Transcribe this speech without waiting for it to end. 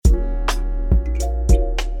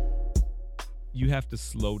you have to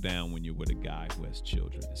slow down when you're with a guy who has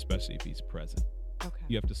children, especially if he's present. Okay.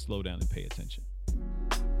 You have to slow down and pay attention.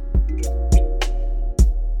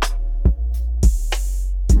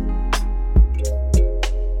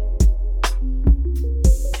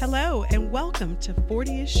 Hello, and welcome to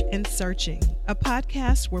 40ish and Searching, a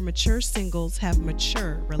podcast where mature singles have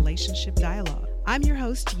mature relationship dialogue. I'm your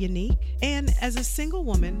host, Unique, and as a single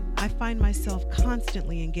woman, I find myself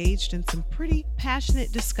constantly engaged in some pretty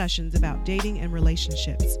passionate discussions about dating and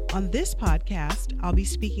relationships. On this podcast, I'll be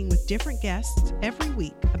speaking with different guests every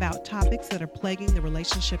week about topics that are plaguing the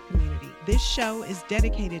relationship community. This show is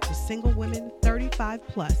dedicated to single women 35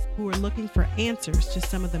 plus who are looking for answers to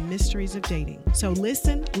some of the mysteries of dating. So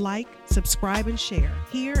listen, like, subscribe, and share.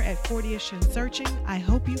 Here at 40ish and Searching, I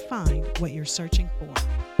hope you find what you're searching for.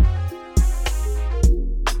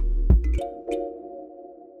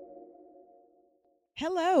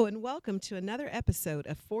 Hello, and welcome to another episode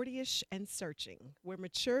of 40ish and Searching, where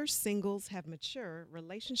mature singles have mature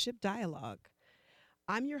relationship dialogue.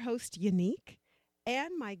 I'm your host, Unique,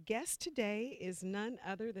 and my guest today is none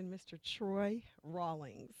other than Mr. Troy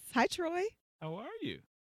Rawlings. Hi, Troy. How are you?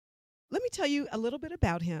 Let me tell you a little bit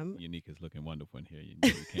about him. Unique is looking wonderful in here. You know,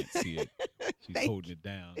 you can't see it. She's Thank holding it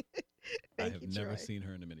down. I have never seen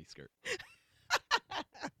her in a miniskirt.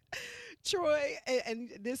 Troy,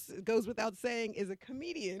 and this goes without saying, is a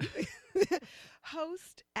comedian,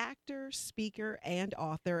 host, actor, speaker, and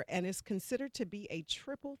author, and is considered to be a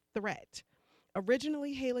triple threat.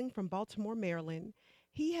 Originally hailing from Baltimore, Maryland,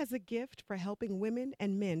 he has a gift for helping women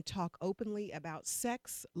and men talk openly about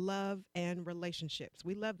sex, love, and relationships.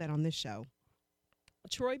 We love that on this show.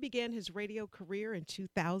 Troy began his radio career in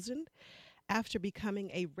 2000 after becoming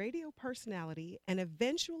a radio personality and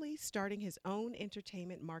eventually starting his own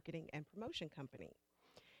entertainment marketing and promotion company.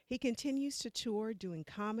 He continues to tour doing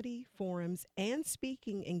comedy, forums, and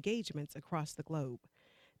speaking engagements across the globe.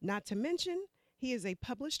 Not to mention, he is a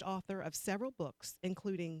published author of several books,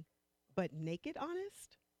 including But Naked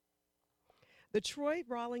Honest? The Troy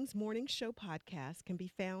Rawlings Morning Show podcast can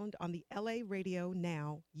be found on the LA Radio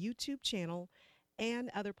Now YouTube channel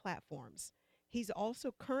and other platforms. He's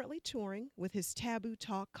also currently touring with his Taboo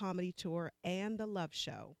Talk comedy tour and The Love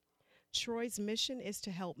Show. Troy's mission is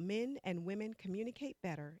to help men and women communicate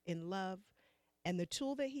better in love, and the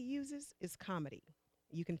tool that he uses is comedy.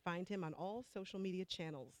 You can find him on all social media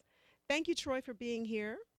channels. Thank you, Troy, for being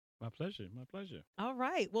here. My pleasure. My pleasure. All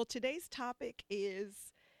right. Well, today's topic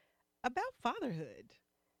is about fatherhood.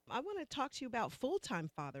 I want to talk to you about full-time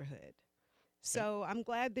fatherhood. So I'm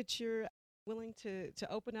glad that you're willing to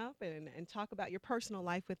open up and talk about your personal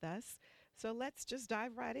life with us. So let's just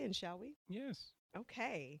dive right in, shall we? Yes.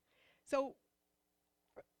 Okay. So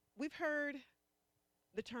we've heard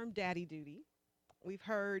the term daddy duty. We've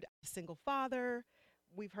heard single father.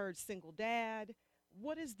 We've heard single dad.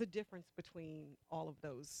 What is the difference between all of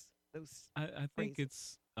those I think phrases?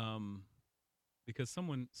 it's because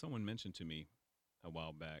someone mentioned to me a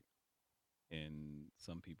while back, and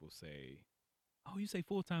some people say, "Oh, you say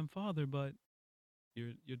full-time father, but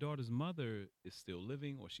your daughter's mother is still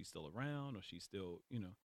living, or she's still around, or she's still, you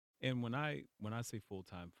know." And when I say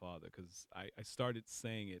full-time father, because I started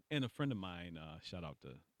saying it, and a friend of mine, shout out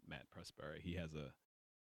to Matt Pressberry, he has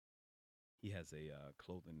a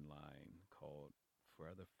clothing line called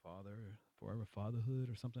Forever Fatherhood,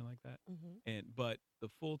 or something like that. But the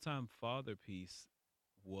full-time father piece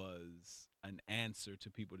was an answer to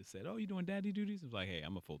people that said, "Oh, you doing daddy duties?" It was like, "Hey,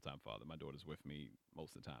 I'm a full-time father. My daughter's with me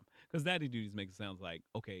most of the time." Because daddy duties make it sound like,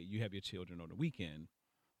 okay, you have your children on the weekend.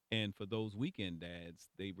 And for those weekend dads,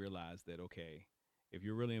 they realize that, okay, if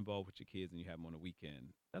you're really involved with your kids and you have them on the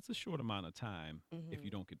weekend, that's a short amount of time if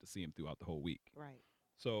you don't get to see them throughout the whole week. Right.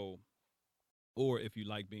 So, or if you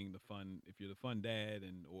like being if you're the fun dad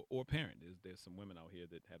or parent, there's some women out here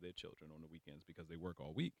that have their children on the weekends because they work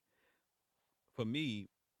all week. For me,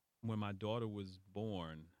 when my daughter was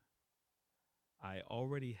born, I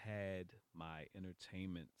already had my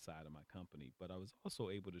entertainment side of my company, but I was also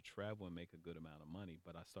able to travel and make a good amount of money.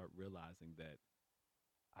 But I start realizing that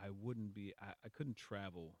I couldn't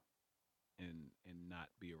travel and not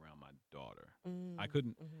be around my daughter.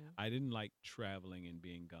 I didn't like traveling and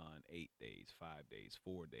being gone 8 days, 5 days,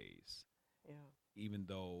 4 days. Yeah. Even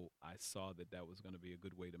though I saw that was going to be a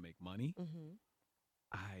good way to make money,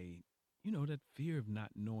 that fear of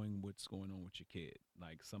not knowing what's going on with your kid.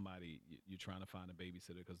 Like you're trying to find a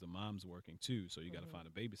babysitter because the mom's working too, so you got to find a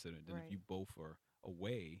babysitter. And then if you both are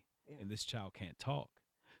away and this child can't talk.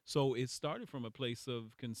 So it started from a place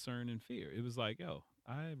of concern and fear. It was like,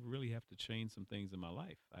 I really have to change some things in my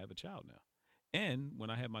life. I have a child now. And when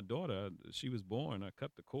I had my daughter, she was born. I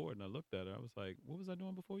cut the cord and I looked at her. I was like, "What was I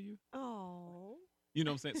doing before you?" Oh. You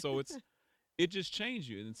know what I'm saying? So it just changed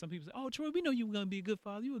you. And some people say, "Oh, Troy, we know you were gonna be a good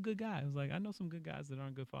father. You were a good guy." I was like, "I know some good guys that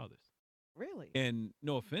aren't good fathers." Really? And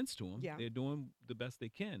no offense to them, Yeah. they're doing the best they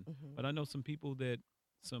can. Mm-hmm. But I know some people that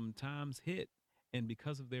sometimes hit, and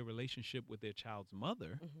because of their relationship with their child's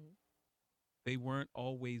mother, Mm-hmm. they weren't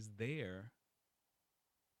always there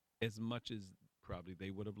as much as probably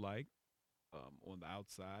they would have liked. On the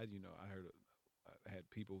outside, I had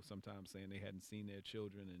people sometimes saying they hadn't seen their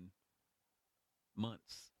children in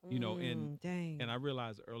months, and Dang. I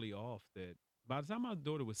realized early off that by the time my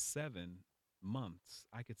daughter was 7 months,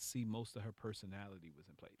 I could see most of her personality was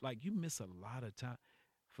in place. Like, you miss a lot of time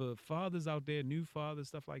for fathers out there, new fathers,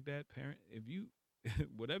 stuff like that. Parent, if you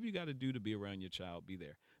whatever you got to do to be around your child, be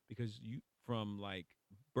there, because you from like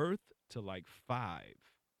birth to like 5.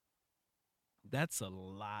 That's a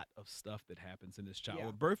lot of stuff that happens in this child. Yeah.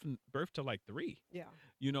 Or birth to like 3. Yeah.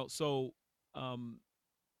 So um,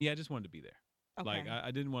 yeah, I just wanted to be there. Like, Okay.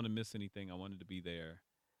 I didn't want to miss anything. I wanted to be there.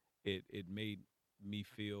 It made me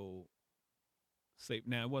feel safe.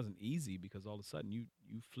 Now, it wasn't easy because all of a sudden you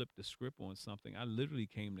flipped the script on something. I literally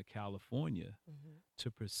came to California Mm-hmm.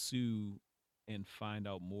 to pursue and find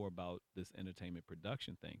out more about this entertainment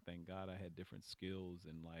production thing. Thank God I had different skills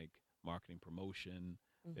in like marketing, promotion,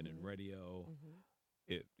 been in Mm-hmm. radio.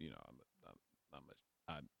 Mm-hmm.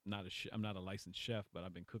 I'm not a licensed chef, but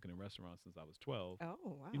I've been cooking in restaurants since I was 12. Oh,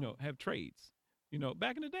 wow. Have trades.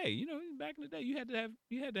 Back in the day, you had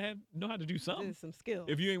to have know how to do something. There's some skills.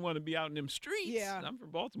 If you ain't want to be out in them streets, Yeah. I'm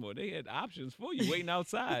from Baltimore. They had options for you waiting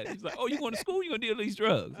outside. It's like, "Oh, you going to school? You gonna deal with these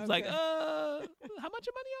drugs?" It's like, Okay. how much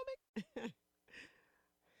of money y'all make?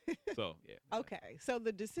 So yeah. Okay. So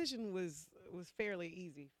the decision was fairly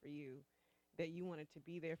easy for you, that you wanted to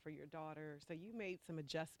be there for your daughter. So you made some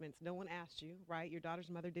adjustments. No one asked you, right? Your daughter's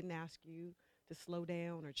mother didn't ask you to slow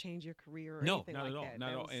down or change your career or No, anything not like at all, that. not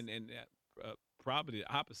That at all. was And probably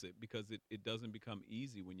the opposite, because it doesn't become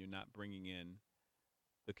easy when you're not bringing in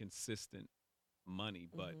the consistent money.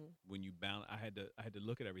 But Mhm. when you bound, I had to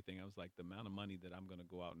look at everything. I was like, the amount of money that I'm going to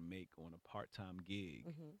go out and make on a part-time gig,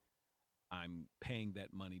 Mhm. I'm paying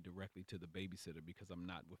that money directly to the babysitter because I'm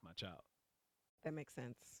not with my child. That makes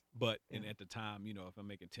sense. But Yeah. and at the time, if I'm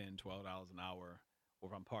making $10, $12 an hour, or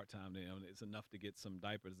if I'm part-time, then it's enough to get some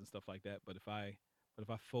diapers and stuff like that. But if I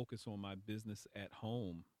focus on my business at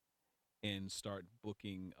home and start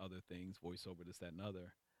booking other things, voiceover, this, that, and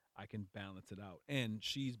other, I can balance it out. And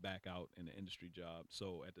she's back out in the industry job.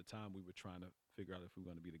 So at the time, we were trying to figure out if we were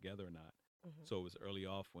going to be together or not. Mhm. So it was early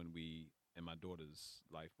off in my daughter's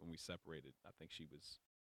life, when we separated. I think she was,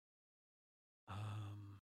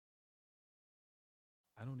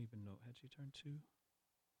 I don't even know, had she turned 2?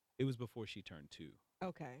 It was before she turned 2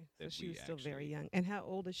 Okay. So that she we was still very actually. young. And how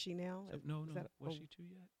old is she now? So, no, Is no, that was she 2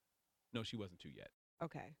 yet? No, she wasn't 2 yet.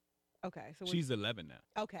 okay? Okay. So She's 11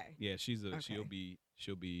 now. okay. Yeah, Okay.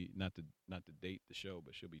 she'll be not to date the show,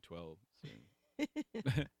 but she'll be 12 soon.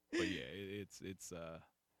 But yeah, it's a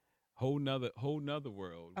whole nother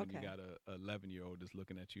world when you Okay. got a 11-year-old that's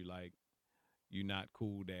looking at you like you're not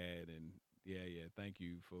cool, dad, and yeah, thank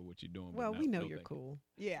you for what you're doing, but Well, not we know no you're thank you. cool.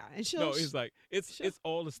 Yeah, and No, it's like she'll it's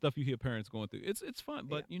all the stuff you hear parents going through. It's fun,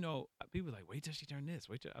 yeah. but people are like, wait till she turn this.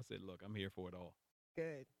 Wait till I said, look, I'm here for it all.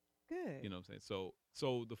 Good. You Good. know what I'm saying?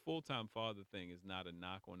 So the full-time father thing is not a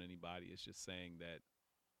knock on anybody. It's just saying that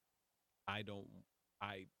I don't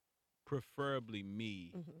I preferably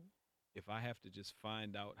me, Mhm. if I have to just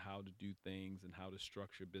find out how to do things and how to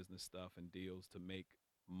structure business stuff and deals to make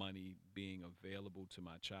money being available to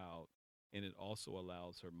my child, and it also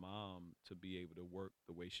allows her mom to be able to work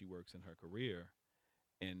the way she works in her career,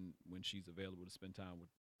 and when she's available to spend time with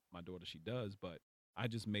my daughter, she does. But I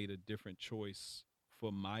just made a different choice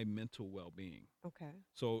for my mental well-being. Okay.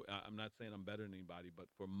 So I'm not saying I'm better than anybody, but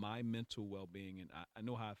for my mental well-being, and I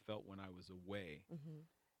know how I felt when I was away, Mhm.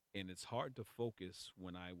 and it's hard to focus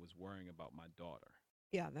when I was worrying about my daughter.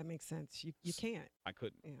 Yeah, that makes sense. You S- can't. I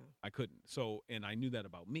couldn't. Yeah. I couldn't. So, and I knew that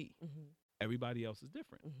about me. Mhm. Everybody else is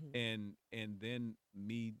different. Mhm. And then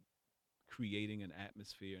me creating an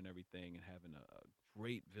atmosphere and everything, and having a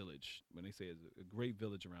great village. When they say it's a great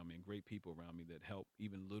village around me and great people around me that help,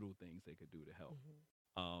 even little things they could do to help.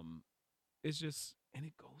 Mhm. Um, it's just, and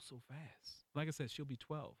it goes so fast. Like I said, she'll be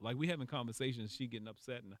 12. Like, we having conversations, she getting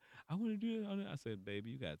upset, and I want to do it. I said, baby,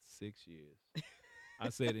 you got 6 years. I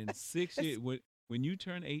said, in 6 years, when you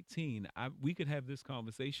turn 18, we could have this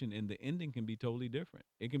conversation, and the ending can be totally different.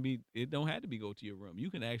 It don't have to be go to your room. You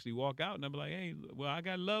can actually walk out, and I'm like, hey, well, I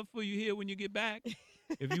got love for you here when you get back.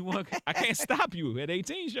 If you want, I can't stop you at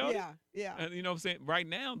 18, shorty. Yeah. Yeah. And you know what I'm saying? Right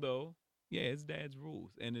now, though, Yeah, it's dad's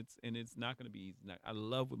rules, and it's not going to be easy. I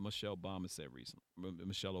love what Michelle Obama said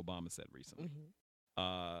recently.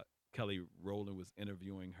 Hmm. Kelly Rowland was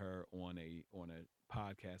interviewing her on a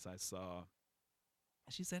podcast I saw.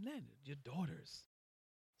 She said, "Man, your daughters.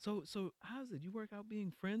 So how's it? You work out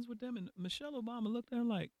being friends with them?" And Michelle Obama looked at her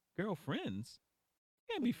like, "Girl, friends?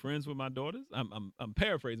 Can't be friends with my daughters." I'm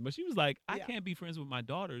paraphrasing, but she was like, "I Yeah. can't be friends with my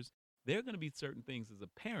daughters. There are going to be certain things as a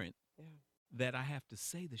parent Yeah. that I have to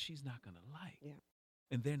say that she's not going to like, Yeah.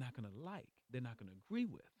 and they're not going to like, they're not going to agree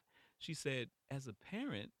with." She said, "As a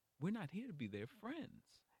parent, we're not here to be their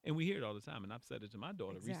friends." And we hear it all the time. And I've said it to my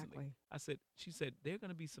daughter recently. Exactly. She said, there are going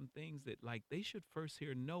to be some things that, like, they should first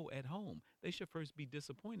hear no at home. They should first be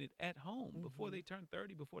disappointed at home before Hmm. they turn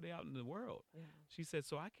 30, before they're out in the world. Yeah. She said,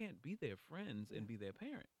 so I can't be their friends Yeah. and be their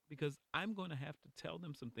parent because I'm going to have to tell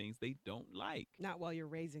them some things they don't like. Not while you're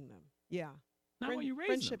raising them. Yeah. Not when you're raising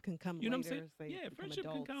them. Friendship can come You know what I'm later saying? as they Yeah, become friendship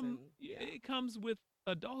can adults. come. And yeah. It comes with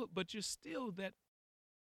adulthood, but you're still that.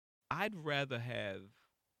 I'd rather have,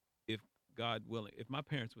 if God willing, if my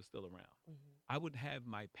parents were still around, Hmm. I would have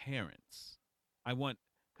my parents. I want,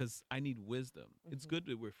 because I need wisdom. It's Hmm. good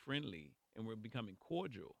that we're friendly and we're becoming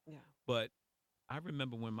cordial. Yeah. But I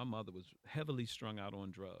remember when my mother was heavily strung out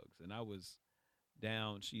on drugs and I was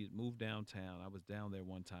down, she had moved downtown. I was down there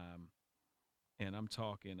one time and I'm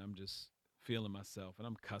talking, I'm just feeling myself and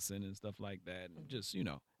I'm cussing and stuff like that. And Hmm. just,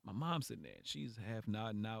 my mom's sitting there and she's half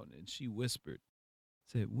nodding out and she whispered,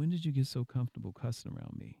 said, "When did you get so comfortable cussing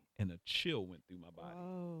around me?" And a chill went through my body.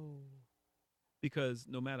 Whoa. Because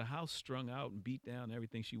no matter how strung out and beat down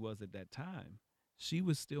everything she was at that time, she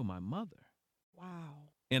was still my mother. Wow.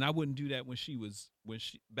 And I wouldn't do that when she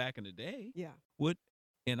back in the day. Yeah. Would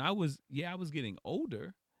and I was getting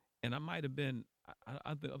older and I might have been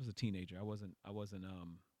I was a teenager. I wasn't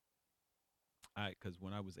I cuz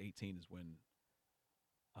when I was 18 is when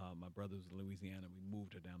my brother was in Louisiana. We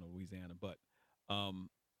moved her down to Louisiana, but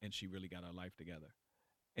and she really got her life together.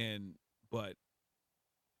 And but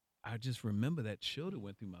I just remember that chill that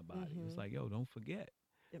went through my body. It was Hmm. like, yo, don't forget.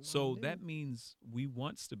 Your mom So knew. that means we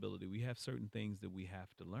want stability. We have certain things that we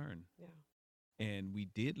have to learn. Yeah. And we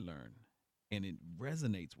did learn. And it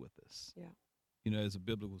resonates with us. Yeah. There's a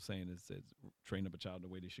biblical saying that says, train up a child the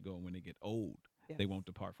way they should go. And when they get old, Yes. they won't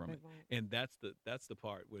depart from They it. won't. And that's the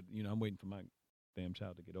part where, I'm waiting for my damn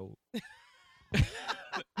child to get old.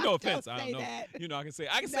 No offense. Don't I don't say know. that.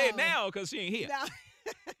 I can say it No. now because she ain't here. No.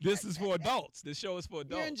 This is for adults. This show is for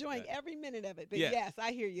adults. You're enjoying every minute of it. But Yes. yes,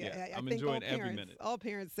 I hear you. Yes, I I'm think enjoying all every parents, minute. all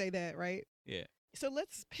parents say that, right? Yeah. So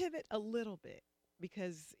let's pivot a little bit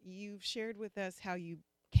because you've shared with us how you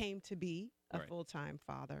came to be a Right. full-time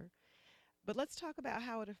father. But let's talk about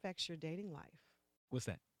how it affects your dating life. What's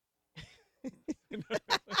that?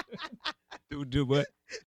 Do what?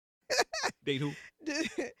 Date who?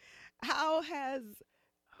 How has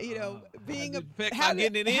being a Affect how my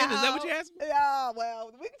did- getting it in? Is that what you asked me? Yeah,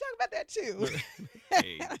 well, we can talk about that too.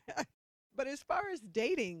 Hey. But as far as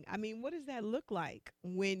dating, I mean, what does that look like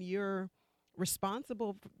when you're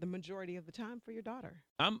responsible for the majority of the time for your daughter?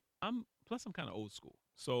 I'm plus I'm kind of old school.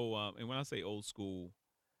 So and when I say old school,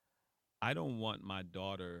 I don't want my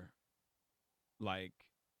daughter like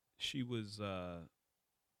she was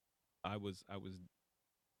I was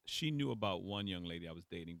she knew about one young lady I was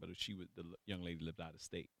dating, but the young lady lived out of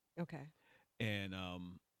state. Okay. And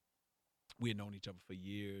we had known each other for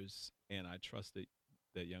years and I trusted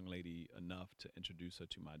that young lady enough to introduce her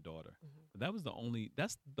to my daughter. Mhm. But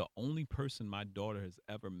that's the only person my daughter has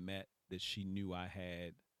ever met that she knew I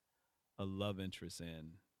had a love interest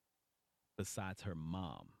in besides her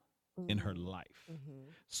mom in her life. Mm-hmm.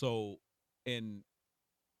 So, and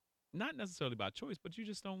not necessarily by choice, but you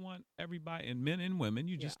just don't want everybody, and men and women,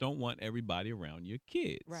 you Yeah. just don't want everybody around your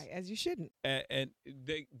kids. Right, as you shouldn't. And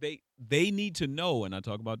they need to know, and I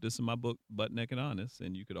talk about this in my book, Butt Naked Honest,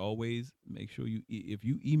 and you could always make sure if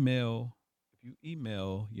you email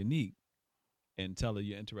Unique and tell her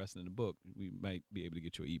you're interested in the book, we might be able to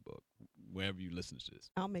get you an ebook wherever you listen to this.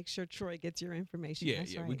 I'll make sure Troy gets your information. Yeah,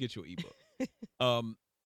 That's yeah, right. we'll get you an ebook.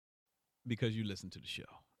 Because you listen to the show.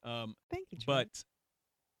 Thank you, Troy. But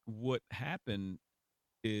what happened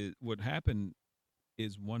is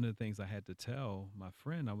one of the things I had to tell my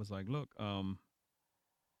friend. I was like, look,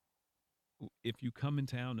 if you come in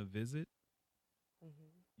town to visit,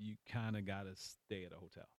 Mhm. you kind of got to stay at a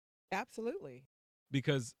hotel. Absolutely.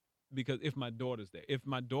 Because if my daughter's there, if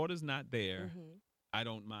my daughter's not there, Mhm. I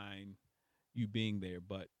don't mind you being there,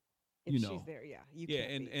 but If you she's know, there, yeah, you yeah,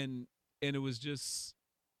 can't and be. it was just,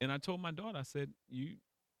 and I told my daughter, I said,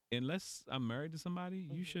 unless I'm married to somebody,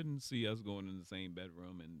 you Mhm. shouldn't see us going in the same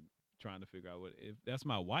bedroom and trying to figure out if that's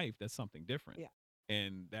my wife, that's something different. Yeah.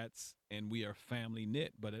 and we are family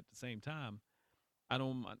knit. But at the same time, I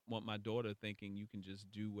don't want my daughter thinking you can just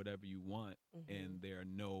do whatever you want Mm-hmm. and there are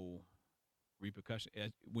no repercussions.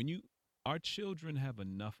 When you our children have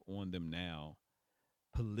enough on them now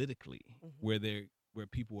politically Mm-hmm. where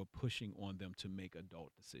people are pushing on them to make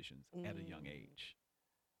adult decisions at a young Mm. age.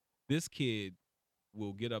 This kid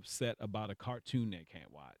will get upset about a cartoon they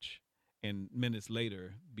can't watch and minutes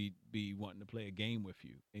later be wanting to play a game with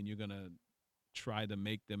you, and you're going to try to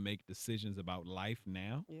make them make decisions about life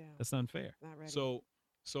now. Yeah. That's unfair. Not ready.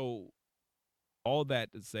 So all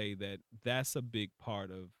that to say that that's a big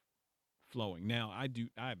part of flowing. Now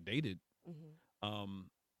I've dated Mm-hmm.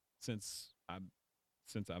 um since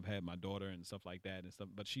I've had my daughter and stuff like that and stuff,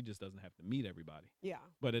 but she just doesn't have to meet everybody. Yeah.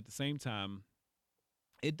 But at the same time,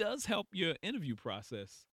 it does help your interview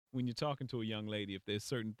process when you're talking to a young lady if there's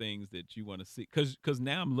certain things that you want to see. Because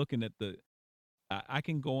now I'm looking at I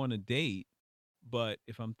can go on a date, but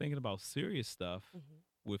if I'm thinking about serious stuff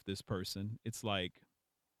Mm-hmm. with this person, it's like,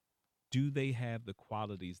 do they have the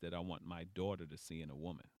qualities that I want my daughter to see in a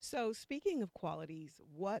woman? So, speaking of qualities,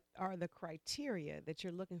 what are the criteria that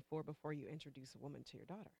you're looking for before you introduce a woman to your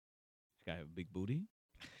daughter? I have a big booty,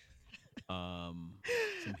 um,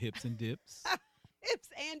 some hips and dips. Hips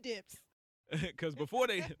and dips. Because before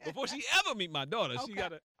she ever meet my daughter,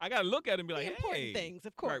 Okay. I gotta look at her and be The like, important hey, things,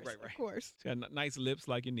 of course. right. Of course. She got nice lips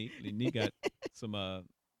like your knee. Your knee got some I,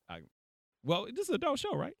 well, this is an adult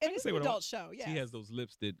show, right? I It can is say an what I want. adult show, She yes. has those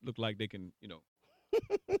lips that look like they can,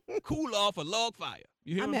 cool off a log fire.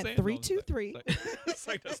 You hear I'm what I'm at saying? No, 323. it's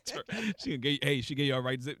like that's she gave you all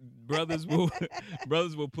right zip. Brothers will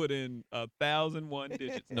brothers will put in 1,001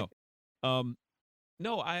 digits. No, um,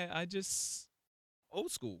 no, I just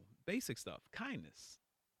old school basic stuff. Kindness.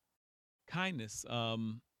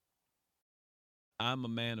 I'm a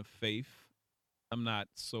man of faith. I'm not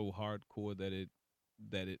so hardcore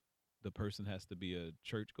that the person has to be a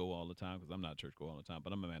church go all the time because I'm not a church go all the time.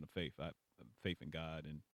 But I'm a man of faith. I have faith in God,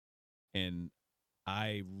 and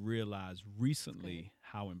I realized That's good. recently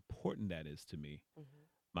how important that is to me. Hmm.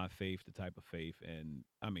 My faith, the type of faith, and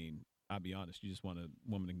I mean, I'll be honest. You just want a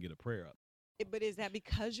woman to get a prayer up. But is that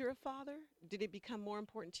because you're a father? Did it become more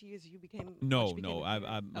important to you as you became once No, you became no. a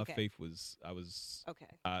parent? My Okay. faith was Okay.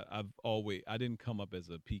 I've always I didn't come up as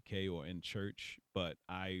a PK or in church, but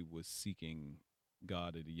I was seeking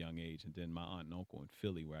God at a young age, and then my aunt and uncle in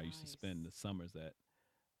Philly, where I used to Nice. spend the summers that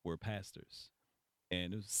were pastors,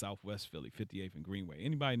 and it was Southwest Philly, 58th and Greenway.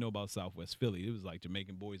 Anybody know about Southwest Philly? It was like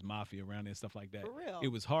Jamaican Boys Mafia around there and stuff like that. For It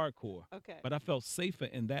real. was hardcore, Okay. but I felt safer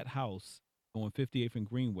in that house on 58th and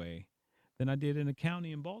Greenway than I did in a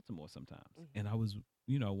county in Baltimore sometimes. And Hmm. I was,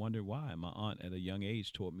 wondered why. And my aunt at a young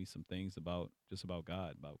age taught me some things about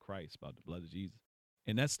God, about Christ, about the blood of Jesus.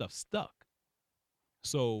 And that stuff stuck.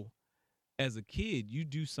 So as a kid, you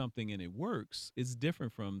do something and it works. It's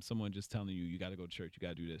different from someone just telling you, you got to go to church, you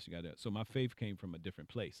got to do this, you got to. So my faith came from a different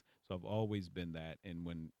place. So I've always been that. And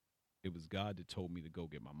when it was God that told me to go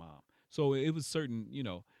get my mom. So it was certain,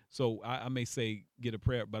 so I may say get a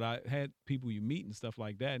prayer, but I had people you meet and stuff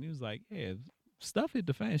like that. And he was like, yeah, stuff hit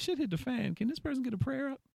the fan, shit hit the fan. Can this person get a prayer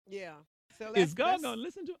up? Yeah. So Is that's God going to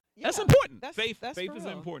listen to it? That's yeah. important. That's Faith, that's faith for is an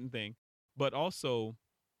real. important thing, but also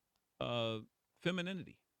uh,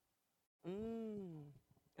 femininity. Mm.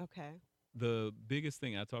 Okay. The biggest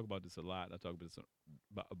thing I talk about this a lot. I talk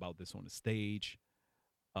about this on the stage.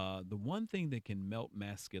 The one thing that can melt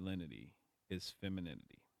masculinity is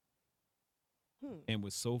femininity. Hmm. And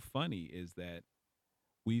what's so funny is that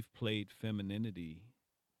we've played femininity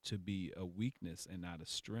to be a weakness and not a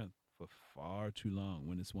strength for far too long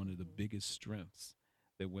when it's one of the Hmm. biggest strengths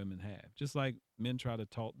that women have. Just like men try to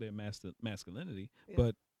taunt their masculinity, Yeah.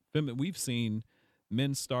 but we've seen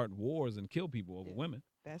men start wars and kill people over Yeah. women.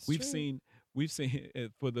 That's We've true. seen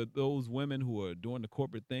for those women who are doing the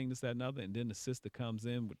corporate thing, this, that, and other, and then the sister comes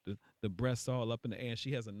in with the breasts all up in the air.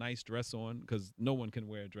 She has a nice dress on because no one can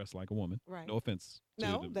wear a dress like a woman. Right. No offense to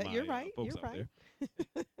No, that my you're right. folks You're out right.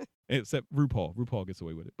 there, except RuPaul. RuPaul gets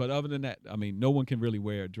away with it. But other than that, I mean, no one can really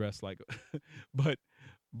wear a dress like. but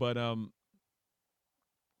but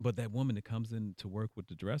but that woman that comes in to work with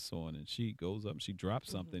the dress on and she goes up and she drops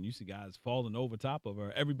Hmm. something. You see guys falling over top of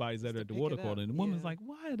her. Everybody's Just at her to at the pick water it up. cooler. And the woman's Yeah. like,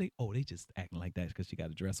 why are they? Oh, they just acting like that because she got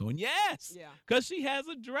a dress on. Yes, Yeah. because she has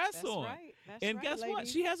a dress That's on. right. That's And right, guess what?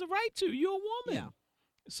 ladies. She has a right to. You're a Yeah. woman.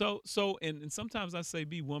 And sometimes I say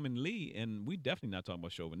be womanly. And we definitely not talking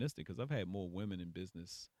about chauvinistic because I've had more women in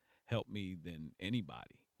business help me than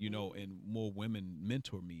anybody. Mm. And more women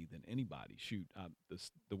mentor me than anybody. Shoot,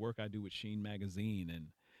 the work I do with Sheen Magazine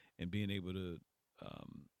and being able to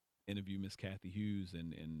um, interview Miss Kathy Hughes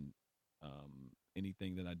and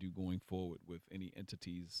anything that I do going forward with any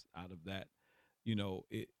entities out of that, you know,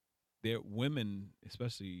 there women,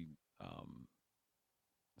 um,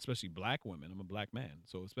 especially black women. I'm a black man,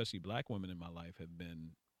 so especially black women in my life have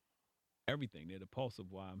been everything. They're the pulse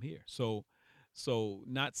of why I'm here. So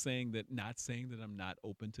not saying that I'm not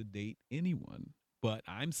open to date anyone, but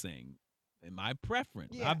I'm saying in my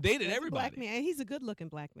preference, Yeah, I've dated as a black everybody. man, he's a good-looking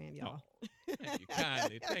black man, Oh, y'all. thank you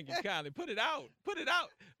kindly. Thank you kindly. Put it out. Put it out.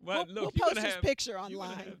 we'll But look, we'll you're post gonna his have picture you're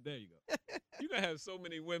gonna online. have there you go. You're gonna have so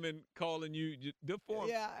many women calling you the forum.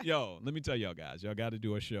 Yeah. Yo, let me tell y'all guys, y'all gotta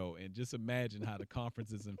do a show and just imagine how the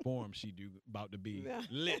conferences and forums she do about to be Yeah.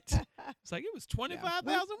 lit. It's like it was Yeah.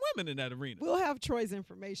 25,000 women in that arena. We'll have Troy's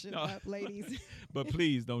information No. up, ladies. But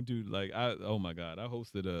please don't do like oh my God, I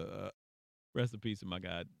hosted a rest in peace to my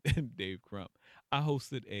guy Dave Crump. I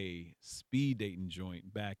hosted a speed dating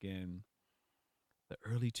joint back in the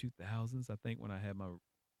early 2000s. I think when I had my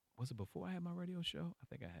was it before I had my radio show? I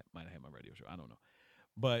think might have had my radio show. I don't know,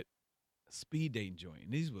 but speed dating joint.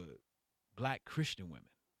 And these were black Christian women,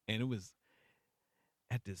 and it was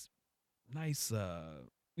at this nice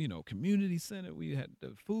community center. We had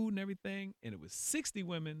the food and everything, and it was 60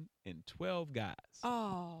 women and 12 guys.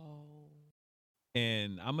 Oh.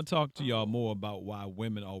 And I'm gonna talk to y'all Oh. more about why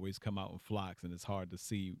women always come out in flocks, and it's hard to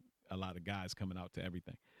see a lot of guys coming out to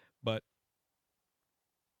everything. But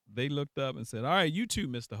they looked up and said, "All right, you two,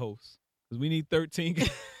 Mr. Host, because we need 13."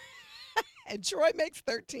 And Troy makes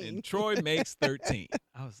 13. And Troy makes 13.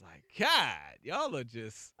 I was like, God, y'all are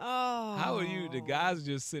just. Oh. How are you? The guys are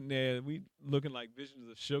just sitting there, we looking like visions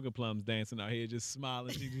of sugar plums dancing out here, just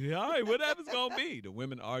smiling. All right, whatever's gonna be. The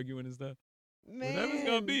women arguing and stuff. Man. Whatever's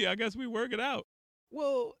gonna be, I guess we work it out.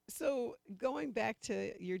 Well, so going back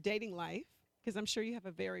to your dating life, because I'm sure you have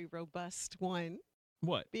a very robust one.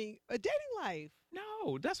 What? Being a dating life.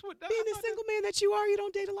 No, that's what. Being the single man that you are, you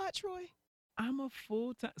don't date a lot, Troy. I'm a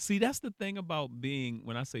full-time. See, that's the thing about being,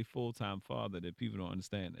 when I say full-time father, that people don't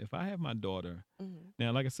understand. If I have my daughter,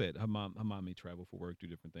 now, like I said, her mom may travel for work, do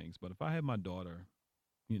different things. But if I have my daughter,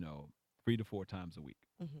 3 to 4 times a week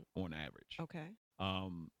on average. Okay.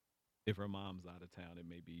 If her mom's out of town, it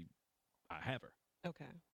may be I have her. Okay.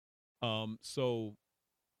 So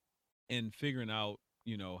in figuring out,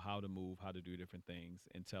 how to move, how to do different things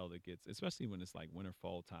until it gets, especially when it's like winter,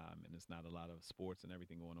 fall time, and it's not a lot of sports and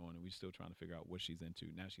everything going on, and we're still trying to figure out what she's into.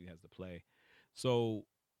 Now she has to play. So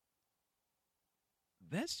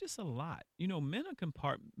that's just a lot. Men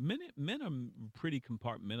are pretty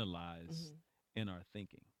compartmentalized in our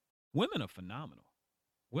thinking. Women are phenomenal.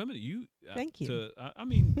 Women, Thank you.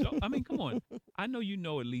 Come on. I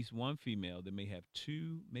know at least one female that may have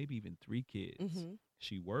 2, maybe even 3 kids.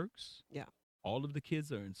 She works. Yeah. All of the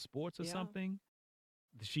kids are in sports or something.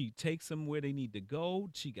 She takes them where they need to go.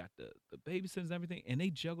 She got the babysitters and everything, and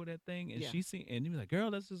they juggle that thing. And and you're like,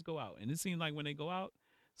 girl, let's just go out. And it seems like when they go out,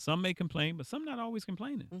 some may complain, but some not always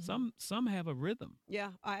complaining. Some have a rhythm.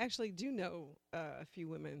 Yeah, I actually do know a few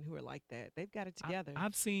women who are like that. They've got it together.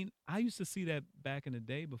 I used to see that back in the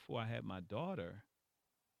day before I had my daughter,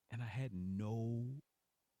 and I had no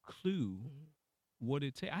clue what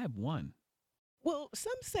it takes. I have one. Well,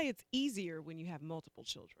 some say it's easier when you have multiple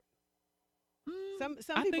children. Some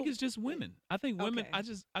I people think it's just women. I think women.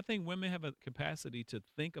 Okay. I think women have a capacity to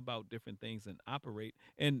think about different things and operate.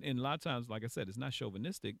 And a lot of times, like I said, it's not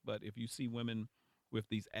chauvinistic. But if you see women with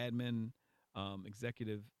these admin,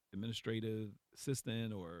 executive, administrative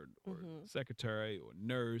assistant, or secretary, or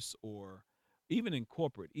nurse, or even in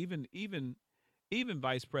corporate, even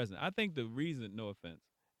vice president. I think the reason, no offense,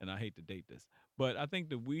 and I hate to date this, but I think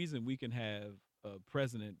the reason we can have a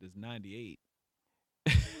president that's 98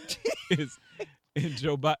 is in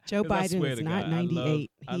Joe Biden. Joe Biden is not 98.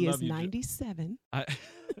 He is you, 97. I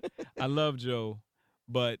love Joe,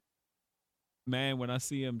 but man, when I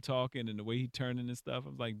see him talking and the way he turning and stuff,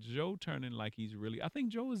 I'm like, Joe turning like he's really. I think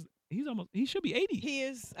Joe is. He should be 80. He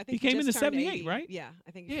is. I think he came just in turned 78, 80. right? Yeah,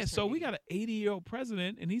 I think. Yeah, so we got an 80-year-old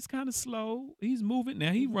president, and he's kind of slow. He's moving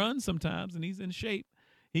now. He runs sometimes, and he's in shape.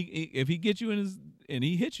 He if he gets you in his and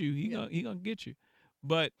he hits you, he gonna get you.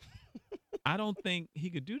 But I don't think he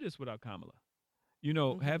could do this without Kamala.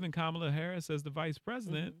 Having Kamala Harris as the vice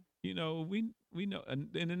president, we know in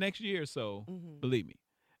the next year or so, believe me.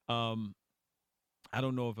 I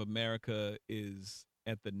don't know if America is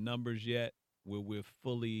at the numbers yet where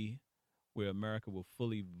America will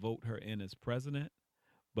fully vote her in as president,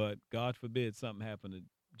 but God forbid something happened to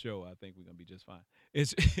Joe, I think we're gonna be just fine.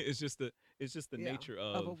 It's just the nature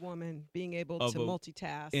of a woman being able to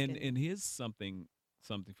multitask. And here's something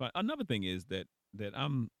fun. Another thing is that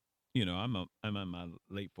I'm I'm in my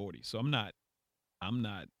late 40s, so I'm not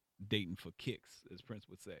dating for kicks, as Prince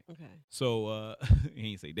would say. Okay. So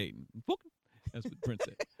he ain't say dating. That's what Prince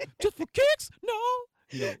said. Just for kicks? No.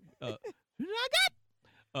 I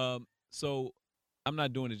got. So I'm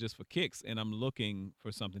not doing it just for kicks, and I'm looking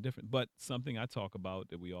for something different. But something I talk about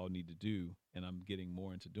that we all need to do, and I'm getting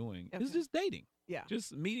more into doing, is just dating. Yeah.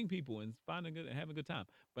 Just meeting people and finding good, having a good time.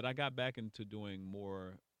 But I got back into doing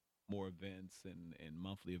more events and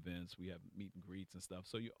monthly events. We have meet and greets and stuff.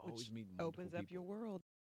 So you always meet opens up people. your world.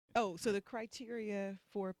 Oh, so the criteria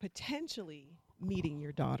for potentially meeting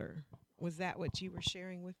your daughter, was that what you were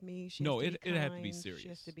sharing with me? No, it had to be serious. She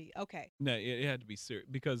has to be okay. No, it had to be serious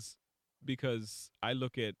because I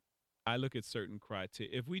look at certain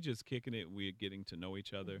criteria. If we just kicking it, we're getting to know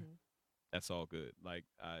each other. That's all good. Like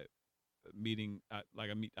I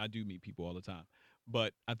do meet people all the time.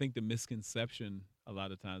 But I think the misconception a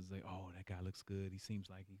lot of times is like, oh, that guy looks good. He seems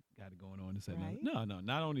like he got it going on. Right. No.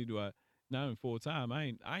 Not only do I not in full time,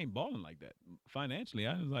 I ain't balling like that financially.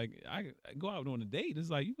 I was like, I go out on a date. It's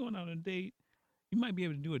like you going out on a date. You might be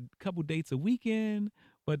able to do a couple dates a weekend,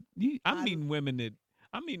 but I'm meeting women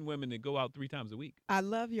that go out 3 times a week. I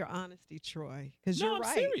love your honesty, Troy, because you're I'm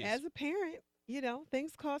right. serious. As a parent,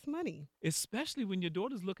 things cost money. Especially when your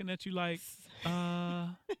daughter's looking at you like,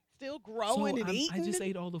 still growing and eating. I just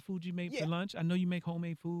ate all the food you made for lunch. I know you make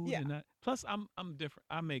homemade food. Yeah. And plus, I'm different.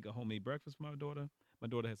 I make a homemade breakfast for my daughter. My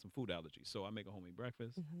daughter has some food allergies, so I make a homemade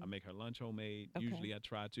breakfast. I make her lunch homemade. Okay. Usually I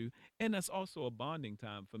try to. And that's also a bonding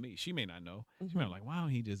time for me. She may not know. She might be like, why don't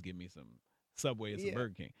he just give me some Subway or some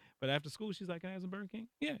Burger King? But after school, she's like, can I have some Burger King?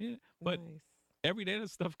 Yeah. But every day that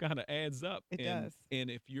stuff kind of adds up. It does. And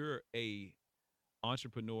if you're a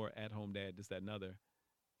entrepreneur, at-home dad, this, that, and other,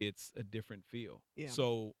 it's a different feel. Yeah.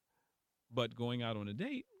 So, but going out on a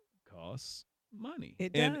date costs money.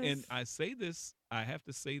 It does. And I say this, I have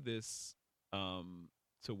to say this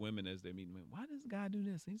to women as they're meeting women. Why does guy do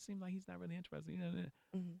this? He seems like he's not really interested.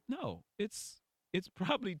 No, it's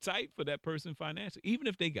probably tight for that person financially. Even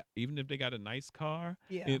if they got a nice car.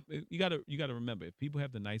 Yeah. You gotta remember, if people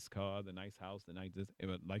have the nice car, the nice house, the nice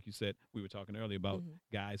like you said, we were talking earlier about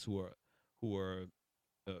guys who are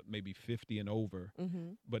maybe 50 and over,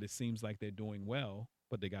 but it seems like they're doing well,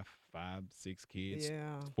 but they got 5, 6 kids,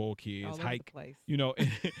 4 kids, all over the place.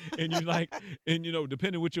 And you're like, and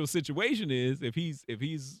depending what your situation is, if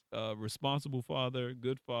he's a responsible father,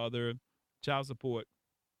 good father, child support,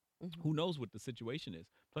 who knows what the situation is?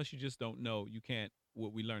 Plus, you just don't know. You can't.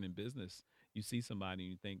 What we learn in business, you see somebody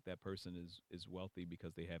and you think that person is wealthy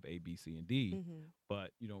because they have A, B, C, and D,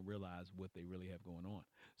 but you don't realize what they really have going on.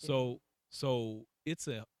 So it's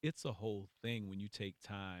a whole thing when you take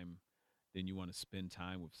time, then you want to spend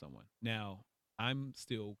time with someone. Now, I'm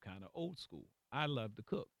still kind of old school. I love to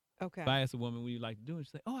cook. Okay. If I ask a woman, what do you like to do? And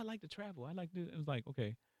she say, oh, I like to travel. I like to do it. It's like,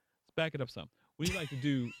 okay, let's back it up some. What do you like to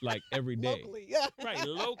do like every day? Locally, yeah. Right,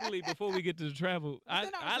 locally before we get to the travel.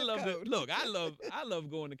 I love it. Look, I love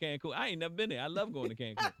going to Cancun. I ain't never been there. I love going to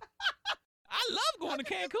Cancun. I love going to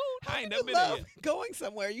Cancun. I ain't never been there yet. Going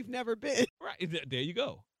somewhere you've never been. Right, there you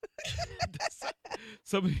go.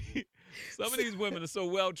 Some of these women are so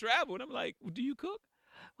well traveled. I'm like, well, do you cook?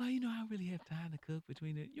 Well, I don't really have time to cook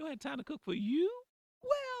between it. You don't have time to cook for you?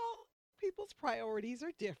 Well, people's priorities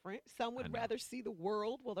are different. Some would rather see the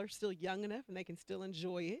world while they're still young enough and they can still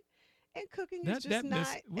enjoy it. And cooking is just not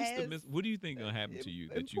what do you think gonna happen to you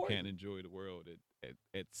that you can't enjoy the world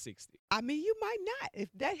at 60? I mean, you might not. If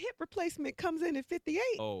that hip replacement comes in at 58.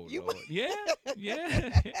 Oh, Lord. Yeah.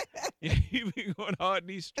 You've been going hard in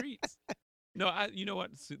these streets. No, you know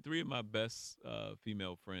what? 3 of my best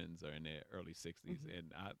female friends are in their early 60s.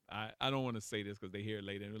 And I don't want to say this because they hear it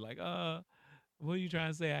later and they're like, what are you trying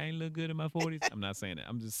to say? I ain't look good in my 40s? I'm not saying that.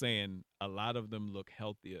 I'm just saying a lot of them look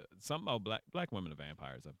healthier. Some about black women are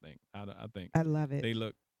vampires, I think. I think. I love it. They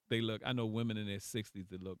look, I know women in their 60s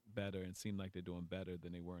that look better and seem like they're doing better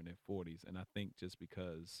than they were in their 40s. And I think just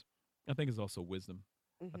because, I think it's also wisdom.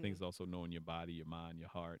 I think it's also knowing your body, your mind, your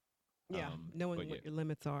heart. Yeah, knowing what your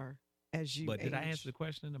limits are as you age. Did I answer the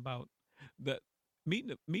question about the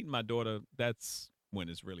meeting my daughter? That's when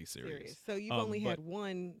it's really serious. So you've only had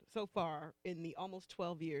one so far in the almost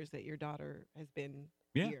 12 years that your daughter has been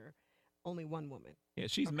here. Only one woman. Yeah,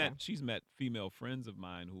 she's met female friends of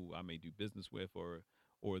mine who I may do business with,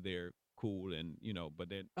 or they're cool, and but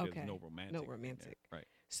there's no romantic. No romantic. Right.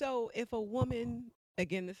 So if a woman,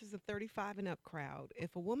 again, this is a 35 and up crowd.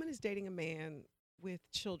 If a woman is dating a man with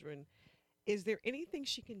children, is there anything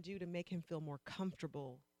she can do to make him feel more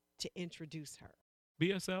comfortable to introduce her? Be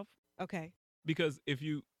yourself. Okay. Because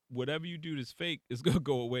whatever you do that's fake is gonna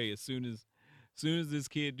go away as soon as this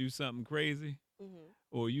kid do something crazy,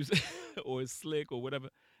 or you or it's slick or whatever.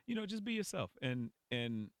 Just be yourself, and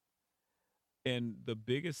And the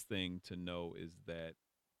biggest thing to know is that,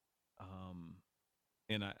 um,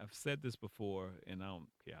 and I've said this before, and I don't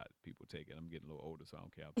care how people take it. I'm getting a little older, so I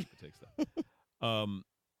don't care how people take stuff. Um,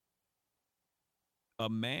 a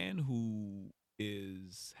man who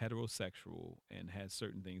is heterosexual and has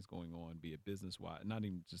certain things going on, be it business wise, not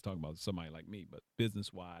even just talking about somebody like me, but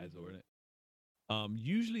business wise, Mm-hmm. or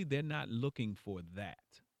usually they're not looking for that.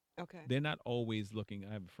 Okay. They're not always looking.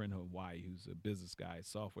 I have a friend in Hawaii who's a business guy,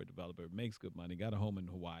 software developer, makes good money, got a home in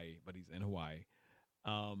Hawaii, but he's in Hawaii.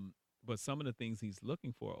 Um, but some of the things he's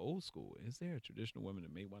looking for are old school. Is there a traditional woman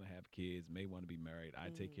that may want to have kids, may want to be married? I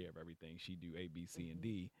take care of everything. She do A, B, C, and Mm-hmm.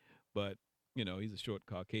 D. But he's a short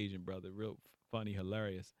Caucasian brother, real funny,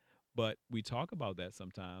 hilarious. But we talk about that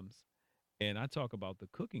sometimes, and I talk about the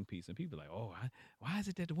cooking piece, and people are like, "Oh, why is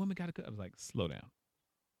it that the woman got to cook?" I was like, "Slow down."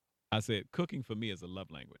 I said, "Cooking for me is a love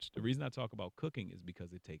language. The reason I talk about cooking is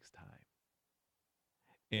because it takes time,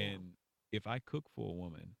 Yeah. and if I cook for a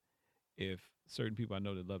woman." If certain people I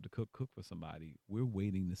know that love to cook for somebody, we're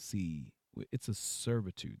waiting to see. It's a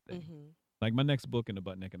servitude thing. Mm-hmm. Like my next book in the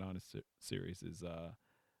Butt Naked Honest series is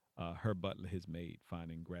Her Butler, His Maid,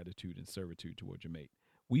 Finding Gratitude and Servitude Towards Your Mate.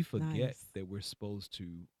 We forget Nice. that we're supposed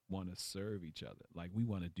to want to serve each other, like we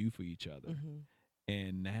want to do for each other. Mm-hmm.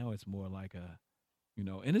 And now it's more like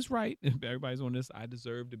and it's right. Everybody's on this. I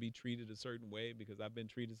deserve to be treated a certain way because I've been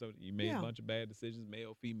treated so. You made a Yeah. bunch of bad decisions,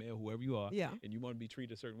 male, female, whoever you are, Yeah. and you want to be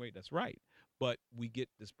treated a certain way. That's right. But we get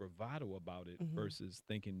this bravado about it Mm-hmm. versus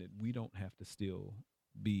thinking that we don't have to still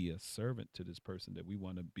be a servant to this person that we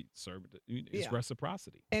want to be servant. It's Yeah.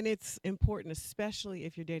 reciprocity. And it's important, especially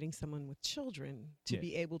if you're dating someone with children, to Yeah.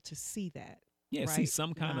 be able to see that, Yeah, see right?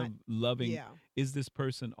 some kind of Not, loving. yeah. Is this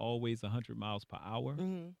person always 100 miles per hour?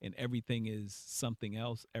 Mm-hmm. And everything is something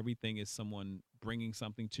else. Everything is someone bringing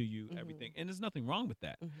something to you. Mm-hmm. Everything, and there's nothing wrong with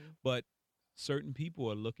that. Mm-hmm. But certain people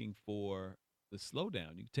are looking for the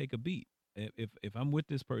slowdown. You take a beat. If I'm with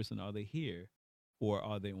this person, are they here, or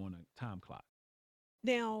are they on a time clock?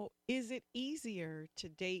 Now, is it easier to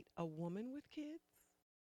date a woman with kids,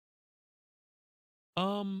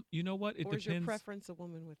 You know what? It or is your depends. preference a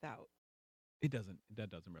woman without? It doesn't. That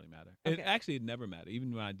doesn't really matter. It Okay. actually it never mattered.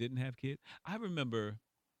 Even when I didn't have kids, I remember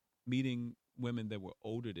meeting women that were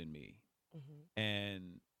older than me, Mm-hmm.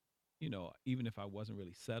 and even if I wasn't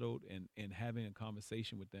really settled, and having a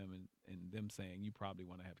conversation with them, and them saying, "You probably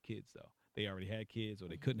want to have kids, though." They already had kids, or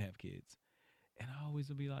they Mm-hmm. couldn't have kids, and I always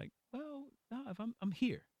would be like, "Well, no, if I'm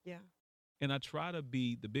here," Yeah. and I try to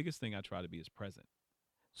be the biggest thing I try to be is present.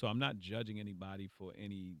 So I'm not judging anybody for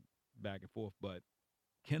any back and forth, but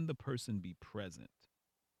can the person be present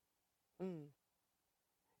Mm.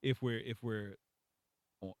 if we're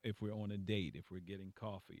if we're on a date, if we're getting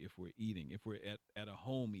coffee, if we're eating, if we're at a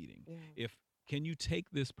home meeting, Yeah. if can you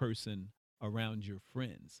take this person around your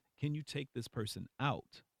friends? Can you take this person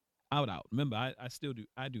out? Remember,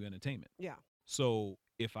 I do entertainment. Yeah. So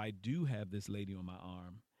if I do have this lady on my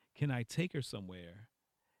arm, can I take her somewhere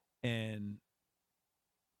and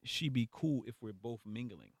she be cool if we're both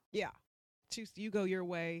mingling? Yeah. You go your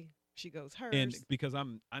way, she goes And hers. because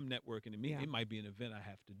I'm networking, and me, Yeah. it might be an event I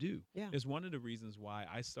have to do. Yeah. It's one of the reasons why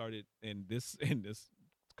I started, and this and this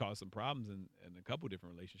caused some problems in a couple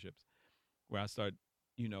different relationships, where I start,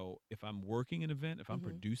 if I'm working an event, if I'm Mm-hmm.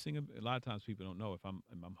 producing a lot of times people don't know if I'm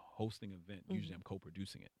hosting an event, usually Mm-hmm. I'm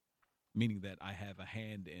co-producing it, meaning that I have a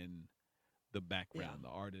hand in the Yeah. background, the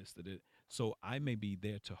artist, so I may be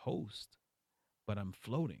there to host, but I'm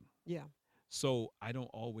floating. Yeah. So I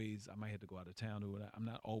might have to go out of town or whatever. I'm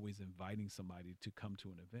not always inviting somebody to come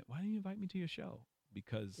to an event. Why don't you invite me to your show?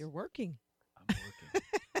 Because You're working. I'm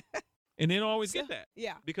working. And they don't always So, get that.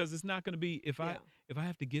 yeah. Because it's not going to be Yeah. if I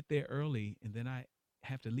have to get there early and then I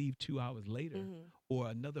have to leave 2 hours later, Mm-hmm. or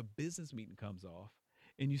another business meeting comes off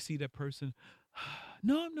and you see that person,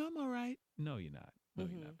 no, I'm all right. No, you're not. No,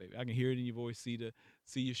 you're Mm-hmm. not, baby. I can hear it in your voice,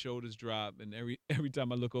 see your shoulders drop, and every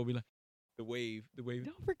time I look over, like the wave.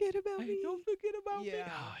 Don't forget about Hey, me. don't forget about me.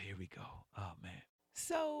 Yeah. Oh, here we go. Oh man.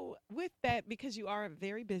 So, with that, because you are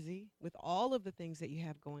very busy with all of the things that you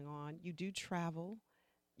have going on, you do travel,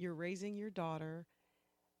 you're raising your daughter.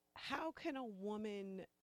 How can a woman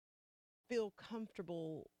feel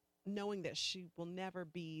comfortable knowing that she will never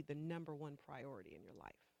be the number one priority in your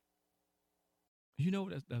life?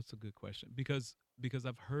 That's a good question because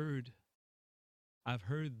I've heard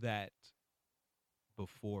that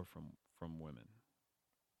before from women.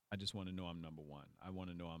 I just want to know I'm number one. I want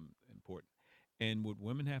to know I'm important. And what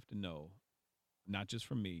women have to know, not just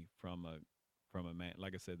from me, from a man.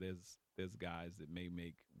 Like I said, there's guys that may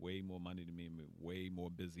make way more money than me, and way more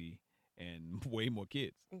busy, and way more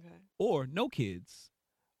kids, Okay. or no kids,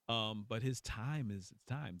 But his time is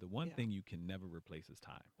time. The one Yeah, thing you can never replace is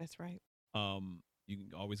time. that's right. You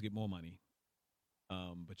can always get more money,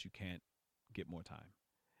 but you can't get more time.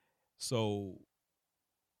 So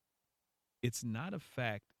it's not a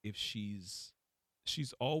fact if she's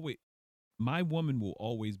always my woman will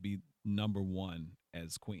always be number one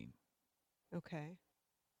as queen. Okay.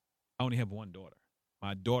 I only have one daughter.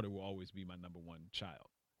 My daughter will always be my number one child.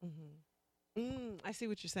 I see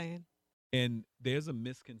what you're saying. And there's a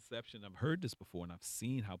misconception. I've heard this before and I've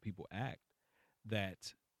seen how people act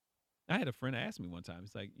that I had a friend ask me one time,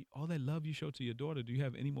 it's like, all that love you show to your daughter, do you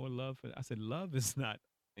have any more love? I said, love is not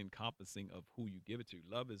encompassing of who you give it to.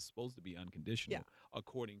 Love is supposed to be Yeah. unconditional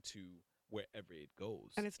according to wherever it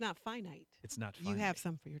goes. And it's not finite. It's not You have finite.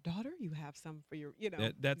 some for your daughter, you have some for your,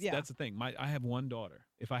 That's yeah. the thing. I have one daughter.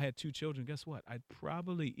 If I had two children, guess what? I'd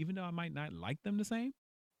probably, even though I might not like them the same,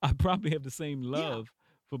 I probably have the same Yeah. love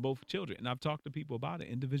for both children. And I've talked to people about it,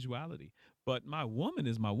 individuality. But my woman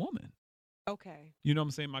is my woman. Okay. You know what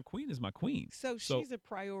I'm saying? My queen is my queen. So So she's a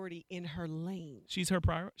priority in her lane. she's her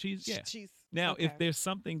priority. Yeah. She's Now, okay. if there's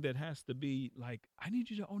something that has to be like, I need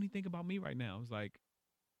you to only think about me right now. It's like,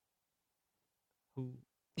 who,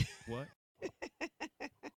 what?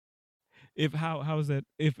 If how is that?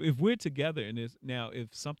 If we're together and there's now,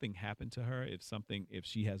 if something happened to her, if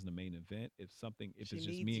she has the main event, if She it's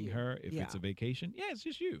just needs me and you. her, if it's Yeah. a vacation, yeah, it's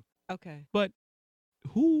just you. Okay. But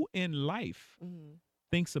who in life hmm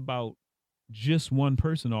thinks about just one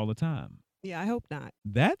person all the time? Yeah, I hope not.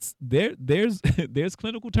 That's there's there's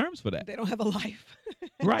clinical terms for that. They don't have a life.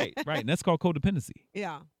 Right, right. And that's called codependency.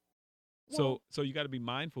 Yeah. So Well, so you got to be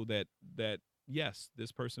mindful that yes,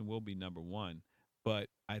 this person will be number one, but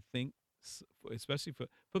I think especially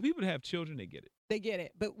for people to have children, they get it. they get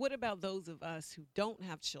it. But what about those of us who don't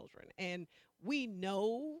have children and we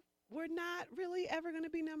know we're not really ever going to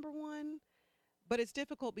be number one, but it's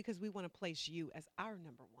difficult because we want to place you as our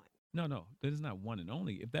number one. No, no, that is not one and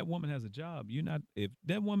only. If that woman has a job, you're not. If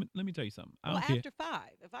that woman, let me tell you something. I Well, don't care. after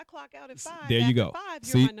five, if I clock out at five, There you after go. five,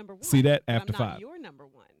 you're See, my number see one. that But after I'm not five. your number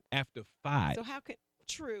one. After five. So how can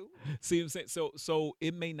true? See what I'm saying? So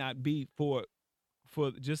it may not be for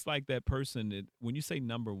just like that person. When you say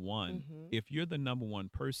number one, hmm if you're the number one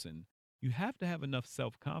person, you have to have enough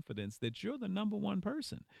self confidence that you're the number one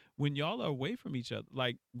person. When y'all are away from each other,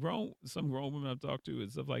 like some grown women I've talked to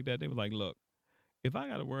and stuff like that, they were like, "Look, if I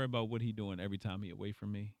got to worry about what he doing every time he away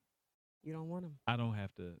from me, You don't want them. I don't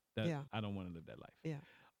have to. Yeah. I don't want to live that life." Yeah.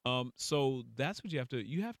 So that's what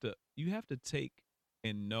you have to take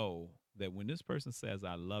and know that when this person says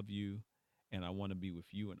I love you and I want to be with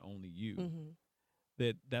you and only you, hmm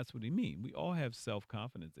that's what he mean. We all have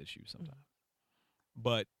self-confidence issues hmm sometimes.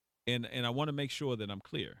 But and I want to make sure that I'm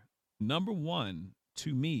clear. Number 1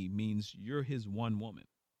 to me means you're his one woman.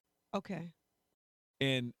 Okay.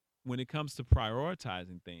 And when it comes to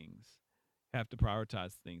prioritizing things, have to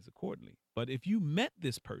prioritize things accordingly. But if you met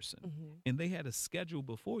this person hmm and they had a schedule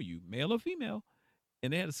before you, male or female,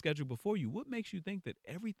 and they had a schedule before you, what makes you think that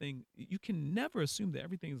everything, you can never assume that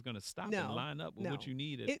everything is going to stop and No. line up with what No. you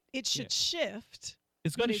need? It Yeah. should shift,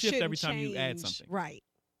 It's going but to it shift every shouldn't time you add change. something. Right.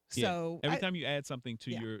 Yeah. So Every time you add something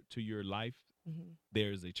to yeah. your life, hmm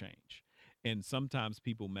there's a change. And sometimes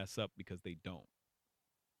people mess up because they don't.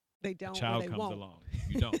 They A don't or child they comes won't. along,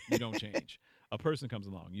 you don't change. A person comes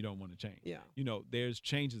along, you don't want to change. Yeah. There's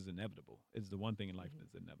change is inevitable. It's the one thing in life hmm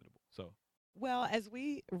that's inevitable. So Well, as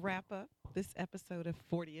we wrap up this episode of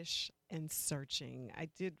 40ish and Searching, I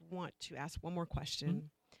did want to ask one more mhm. question.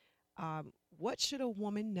 What should a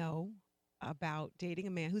woman know about dating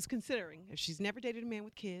a man who's considering, if she's never dated a man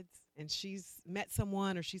with kids and she's met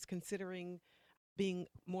someone or she's considering being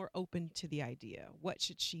more open to the idea, what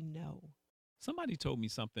should she know? Somebody told me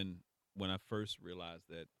something when I first realized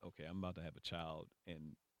that, okay, I'm about to have a child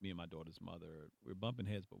and me and my daughter's mother, we're bumping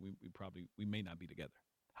heads, but we may not be together.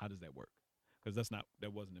 How does that work? Because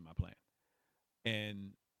that wasn't in my plan.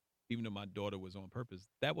 And even though my daughter was on purpose,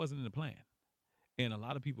 that wasn't in the plan. And a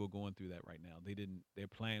lot of people are going through that right now. Their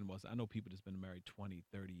plan was, I know people that's been married 20,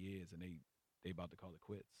 30 years and they about to call it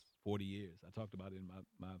quits. 40 years. I talked about it in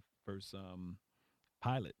my first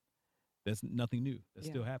pilot. That's nothing new. That's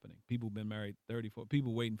Yeah. still happening. People have been married 34.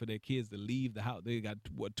 People waiting for their kids to leave the house. They got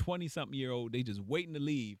what 20 something year old. They just waiting to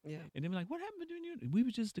leave, Yeah. and they're like, "What happened between you? We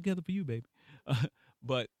were just together for you, baby."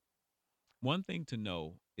 But one thing to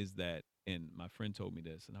know is that, and my friend told me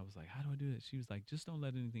this, and I was like, "How do I do this?" She was like, "Just don't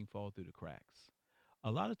let anything fall through the cracks."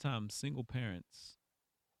 A lot of times, single parents,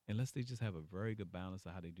 unless they just have a very good balance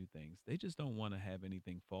of how they do things, they just don't want to have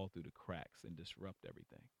anything fall through the cracks and disrupt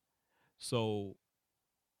everything. So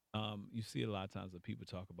you see a lot of times that people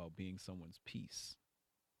talk about being someone's peace.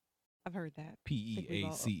 I've heard that. I think we've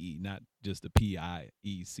all. PEACE, not just the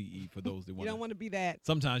PIECE for those that You want don't to. want to be that.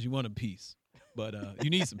 Sometimes you want a peace, but you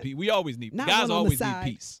need some peace. We always need Not guys one on the always need side.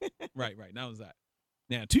 peace. Right. Now is that.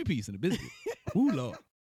 Now 2 piece in the biscuit. Ooh Lord.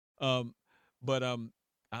 But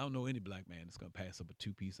I don't know any black man that's gonna pass up a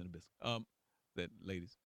 2 piece in a biscuit. That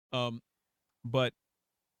ladies. But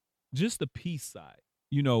just the peace side.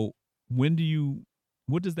 You know,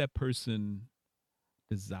 what does that person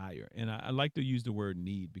desire? And I like to use the word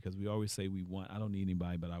need because we always say we want. I don't need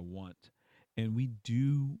anybody, but I want. And we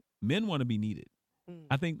do. Men want to be needed.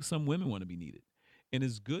 I think some women want to be needed. And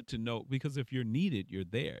it's good to know because if you're needed, you're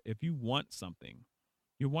there. If you want something,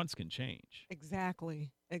 your wants can change.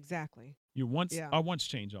 Exactly. Your wants, Yeah. our wants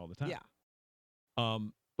change all the time. Yeah.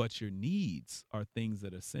 But your needs are things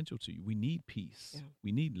that are essential to you. We need peace. Yeah.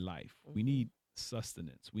 We need life. We need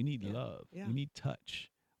sustenance. We need Yeah. love. Yeah. We need touch.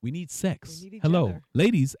 We need sex. We need each Hello, other.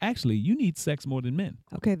 ladies. Actually, you need sex more than men.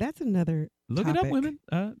 Okay, that's another. Look it up, topic. women.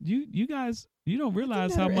 You guys, you don't That's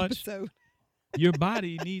realize how another much episode. your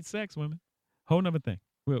body needs sex, women. Whole nother thing.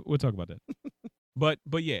 We'll talk about that.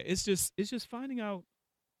 But yeah, it's just finding out.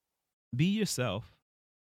 Be yourself.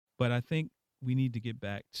 But I think we need to get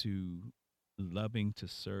back to loving to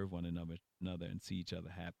serve one another and see each other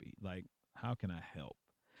happy. Like, how can I help?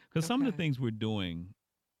 Because some of the Okay. things we're doing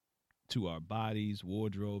to our bodies,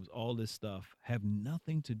 wardrobes, all this stuff have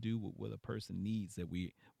nothing to do with what a person needs that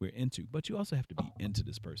we're into. But you also have to be into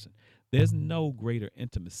this person. There's no greater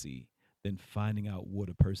intimacy than finding out what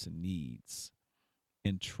a person needs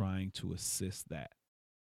and trying to assist that.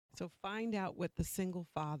 So find out what the single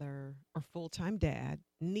father or full-time dad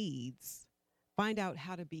needs. Find out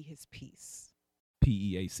how to be his peace.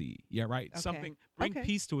 PEAC. Yeah, right. Okay. Something bring Okay.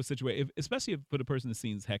 peace to a situation, especially if for the person that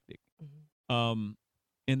seems hectic. Mhm.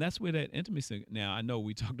 And that's where that intimacy. Now, I know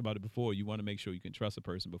we talked about it before. You want to make sure you can trust a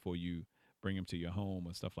person before you bring them to your home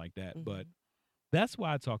or stuff like that. But Mhm. that's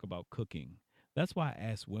why I talk about cooking. That's why I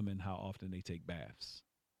ask women how often they take baths.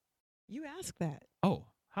 You ask that.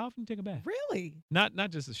 Oh, how often you take a bath? Really? Not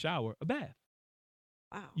just a shower, a bath.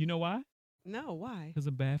 Wow. You know why? No, why? Because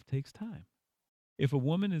a bath takes time. If a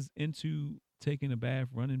woman is into taking a bath,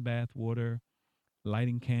 running bath water,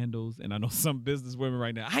 lighting candles, and I know some business women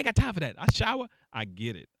right now, I ain't got time for that. I shower. I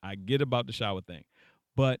get it. I get about the shower thing.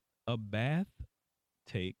 But a bath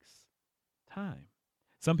takes time.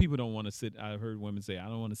 Some people don't want to sit. I heard women say, I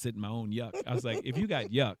don't want to sit in my own yuck. I was like, if you got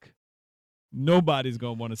yuck, nobody's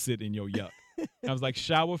going to want to sit in your yuck. I was like,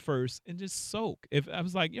 shower first and just soak. If I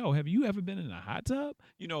was like, yo, have you ever been in a hot tub?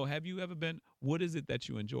 You know, have you ever been? What is it that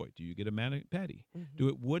you enjoy? Do you get a mani patty? Do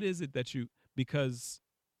it. What is it that you? Because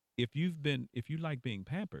if you like being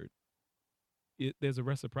pampered, there's a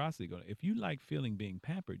reciprocity going. If you like feeling being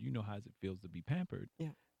pampered, you know how it feels to be pampered. Yeah.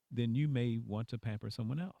 Then you may want to pamper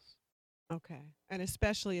someone else. Okay. And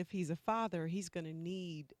especially if he's a father, he's going to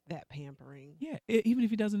need that pampering. Yeah, even if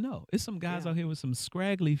he doesn't know. It's some guys out here with some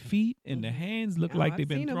scraggly feet and their hands look Oh, like I've they've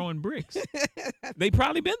been seen 'em. throwing bricks. They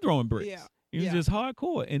probably been throwing bricks. Yeah. It's Yeah. just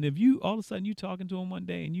hardcore. And if you all of a sudden you talking to him one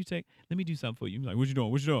day and you take, let me do something for you. You're like, what you doing?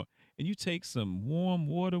 What you doing? And you take some warm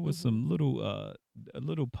water with some little a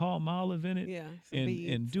little palm olive in it, Yeah. some and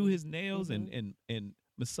beads do and- his nails and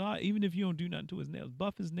massage. Even if you don't do nothing to his nails,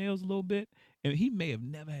 buff his nails a little bit. And he may have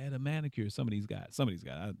never had a manicure. Some of these guys, I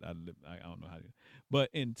don't know how to, but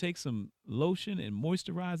and take some lotion and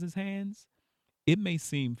moisturize his hands. It may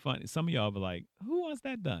seem funny. Some of y'all be like, who wants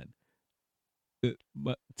that done?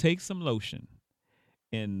 But take some lotion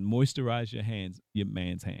and moisturize your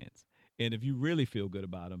man's hands. And if you really feel good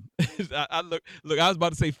about him, I look. I was about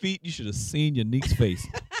to say feet. You should have seen Unique's face.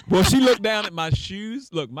 Well, she looked down at my shoes.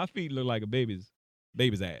 Look, my feet look like a baby's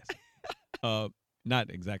ass.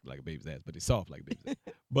 Not exactly like a baby's ass, but it's soft like a baby's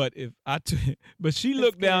ass. But but she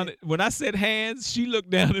looked down good. when I said hands. She looked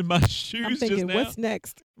down at my shoes. I'm thinking, just now. what's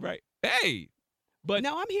next? Right? Hey, but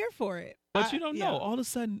No, I'm here for it. but you don't know. Yeah. All of a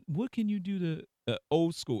sudden, what can you do to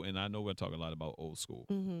old school? And I know we're talking a lot about old school,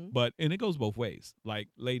 Mm-hmm. but and it goes both ways. Like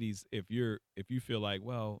ladies, if you feel like,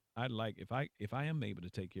 well, I'd like if I am able to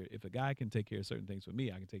take care, if a guy can take care of certain things for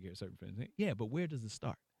me, I can take care of certain things. Yeah, but where does it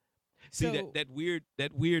start? See So- that weird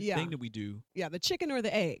Yeah. thing that we do. Yeah, the chicken or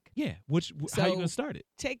the egg. Yeah, how you gonna So- start it?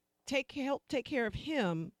 Help take care of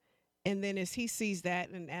him, and then as he sees that,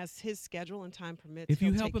 and as his schedule and time permits, If you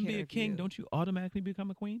he'll help take him be care a of king, you. don't you automatically become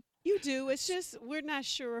a queen? You do. It's just we're not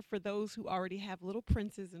sure for those who already have little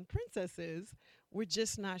princes and princesses. We're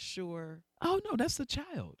just not sure. Oh no, that's a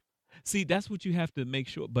child. See, that's what you have to make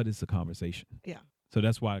sure. But it's a conversation. Yeah. So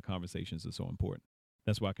that's why conversations are so important.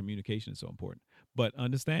 That's why communication is so important. But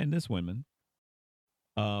understand this, women.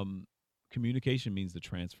 Communication means the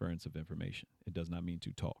transference of information. It does not mean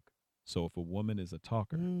to talk. So if a woman is a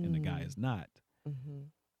talker and the guy is not, Mm-hmm.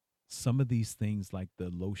 some of these things like the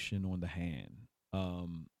lotion on the hand,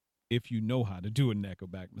 if you know how to do a neck or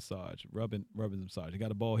back massage, rubbing massage, you got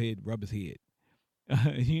a bald head, rub his head.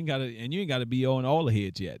 You ain't gotta be on all the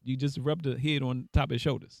heads yet. You just rub the head on top of his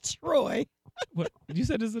shoulders. Troy. What you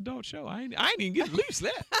said is an adult show. I ain't even getting loose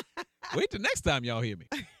that. Wait till next time y'all hear me.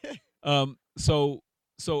 So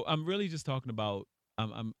I'm really just talking about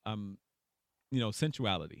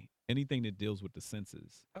sensuality. Anything that deals with the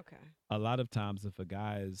senses. Okay. A lot of times, if a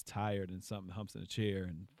guy is tired and something humps in a chair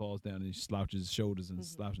and falls down and he slouches his shoulders and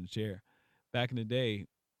slouches in the chair, back in the day,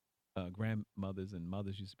 grandmothers and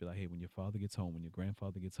mothers used to be like, "Hey, when your father gets home, when your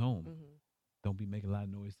grandfather gets home, don't be making a lot of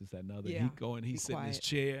noise, this, that, and the other." Yeah. He's sitting in his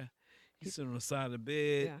chair. He's sitting on the side of the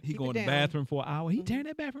bed. Yeah, He keep go it in the down. bathroom for an hour. He tearing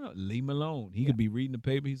that bathroom up. Leave him alone. He could be reading the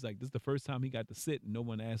paper. He's like, this is the first time he got to sit and no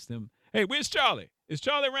one asked him, "Hey, where's Charlie? Is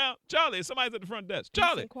Charlie around? Charlie, somebody's at the front desk. Peace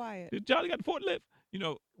Charlie, and quiet. did Charlie got the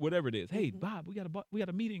forklift?" Whatever it is. Hey, Bob, we got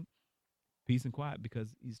a meeting. Peace and quiet,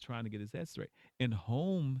 because he's trying to get his head straight. And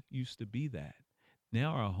home used to be that.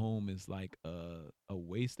 Now our home is like a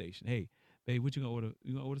way station. Hey, babe, what you gonna order?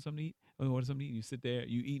 You gonna order something to eat? You gonna order something to eat? You sit there,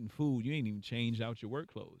 you eating food. You ain't even changed out your work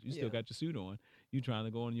clothes. You still got your suit on. You trying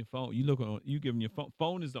to go on your phone. You look on. You giving your phone.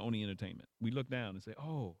 Phone is the only entertainment. We look down and say,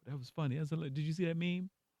 "Oh, that was funny. Did you see that meme?"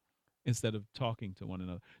 Instead of talking to one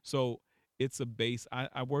another. So it's a base.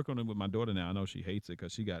 I work on it with my daughter now. I know she hates it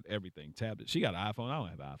because she got everything. Tablet. She got an iPhone. I don't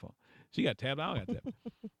have an iPhone. She got a tablet. I don't have a tablet.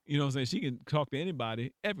 You know what I'm saying? She can talk to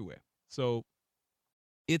anybody everywhere. So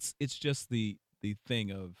it's just the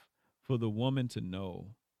thing of, for the woman to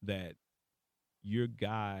know that your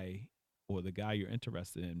guy or the guy you're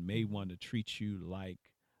interested in may want to treat you like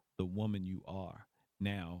the woman you are.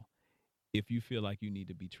 Now, if you feel like you need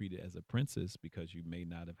to be treated as a princess because you may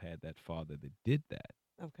not have had that father that did that,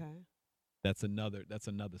 Okay. that's another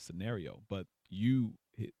scenario. But you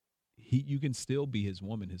can still be his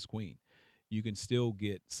woman, his queen. You can still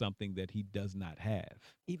get something that he does not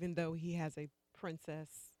have. Even though he has a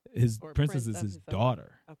princess. His or princess prince is of his own.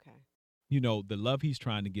 daughter. Okay. The love he's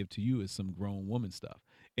trying to give to you is some grown woman stuff.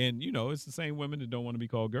 And, it's the same women that don't want to be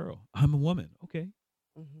called girl. I'm a woman. Okay.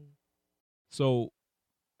 Mm-hmm. So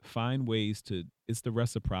find ways to, it's the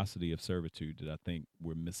reciprocity of servitude that I think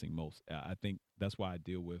we're missing most. I think that's why I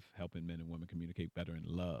deal with helping men and women communicate better in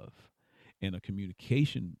love. And a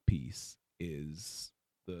communication piece is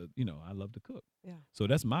I love to cook. Yeah. So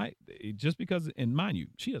that's just because, and mind you,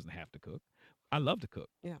 she doesn't have to cook. I love to cook.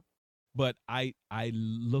 Yeah. But I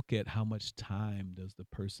look at how much time does the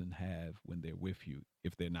person have when they're with you,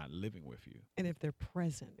 if they're not living with you. And if they're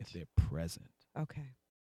present. If they're present. Okay.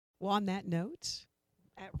 Well, on that note,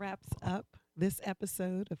 that wraps up this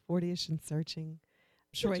episode of 40ish and Searching.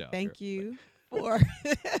 Troy, job, thank girl. you for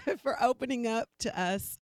for opening up to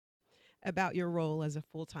us about your role as a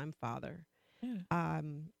full-time father. Yeah.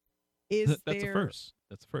 That's the first.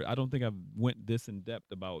 That's the first. I don't think I've went this in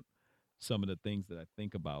depth about some of the things that I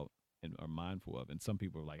think about and are mindful of. And some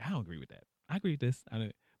people are like, "I don't agree with that. I agree with this."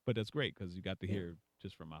 But that's great because you got to hear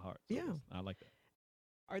just from my heart. So I like that.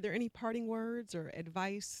 Are there any parting words or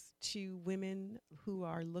advice to women who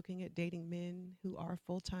are looking at dating men who are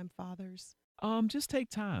full-time fathers? Just take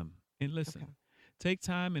time and listen. Okay. Take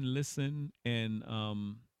time and listen. And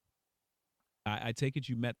I take it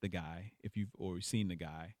you met the guy or seen the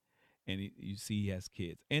guy, and you see he has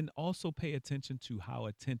kids. And also pay attention to how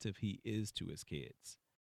attentive he is to his kids.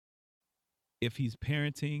 If he's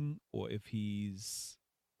parenting or if he's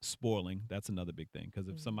spoiling, that's another big thing. Because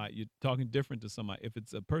if somebody, you're talking different to somebody, if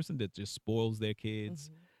it's a person that just spoils their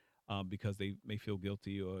kids because they may feel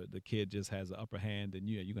guilty or the kid just has an upper hand, then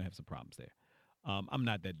you're going to have some problems there. I'm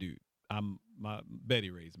not that dude.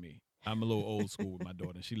 Betty raised me. I'm a little old school with my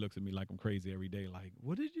daughter. She looks at me like I'm crazy every day. Like,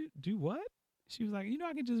 what did you do? What? She was like,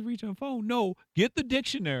 I can just reach on phone. No, get the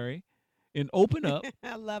dictionary and open up.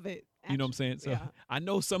 I love it. You know what I'm saying? So I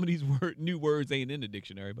know some of these new words ain't in the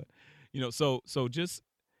dictionary, but so just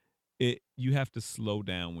you have to slow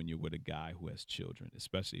down when you're with a guy who has children,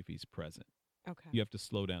 especially if he's present. Okay. You have to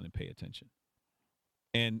slow down and pay attention.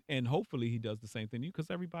 And hopefully he does the same thing to you, because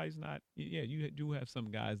everybody's not. Yeah, you do have some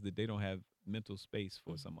guys that they don't have mental space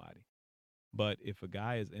for somebody. But if a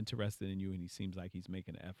guy is interested in you and he seems like he's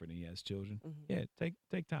making an effort and he has children,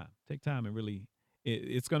 take time. Take time and really,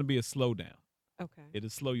 it's going to be a slow down. Okay. It'll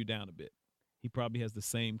slow you down a bit. He probably has the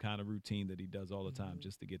same kind of routine that he does all the time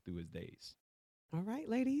just to get through his days. All right,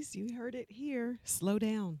 ladies, you heard it here. Slow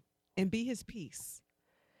down and be his peace.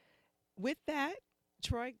 With that,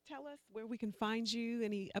 Troy, tell us where we can find you,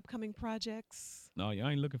 any upcoming projects. No, y'all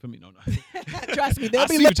ain't looking for me. No. Trust me, they'll I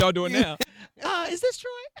be see what y'all doing you. now. Is this Troy?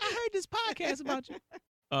 I heard this podcast about you.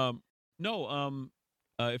 No,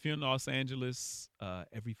 if you're in Los Angeles,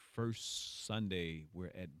 every first Sunday we're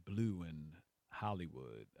at Blue in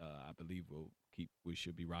Hollywood. I believe we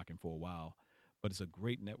should be rocking for a while, but it's a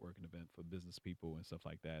great networking event for business people and stuff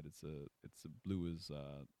like that. It's a Blue is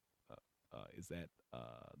at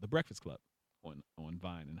the Breakfast Club on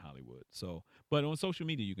Vine in Hollywood. So, but on social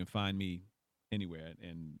media you can find me anywhere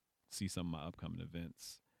and see some of my upcoming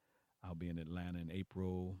events. I'll be in Atlanta in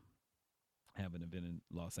April. Have an event in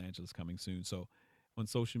Los Angeles coming soon. So on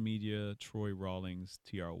social media, Troy Rawlings,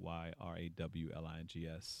 TroyRawlings.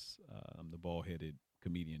 I'm the bald headed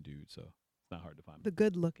comedian dude, so it's not hard to find me. The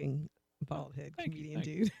good looking Oh, bald head thank you, comedian thank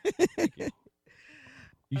you, dude. thank you.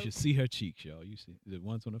 You should Okay. see her cheeks, y'all. You see the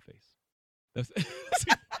ones on her face. That's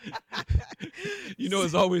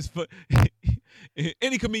it's always fun.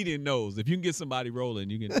 Any comedian knows if you can get somebody rolling,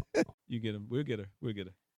 you get them. We'll get her.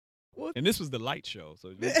 Well, And this was the light show,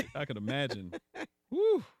 so I could imagine.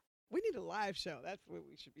 Woo. we need a live show. That's what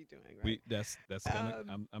we should be doing, right? That's gonna.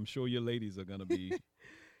 I'm sure your ladies are gonna be.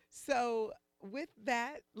 So, with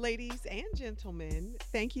that, ladies and gentlemen,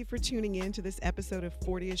 thank you for tuning in to this episode of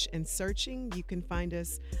 40ish and Searching. You can find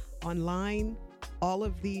us online, all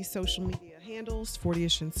of the social media handles,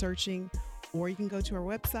 40ish and Searching, or you can go to our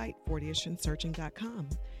website, 40ishandsearching.com.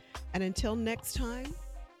 And until next time,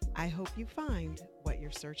 I hope you find what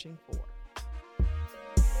you're searching for.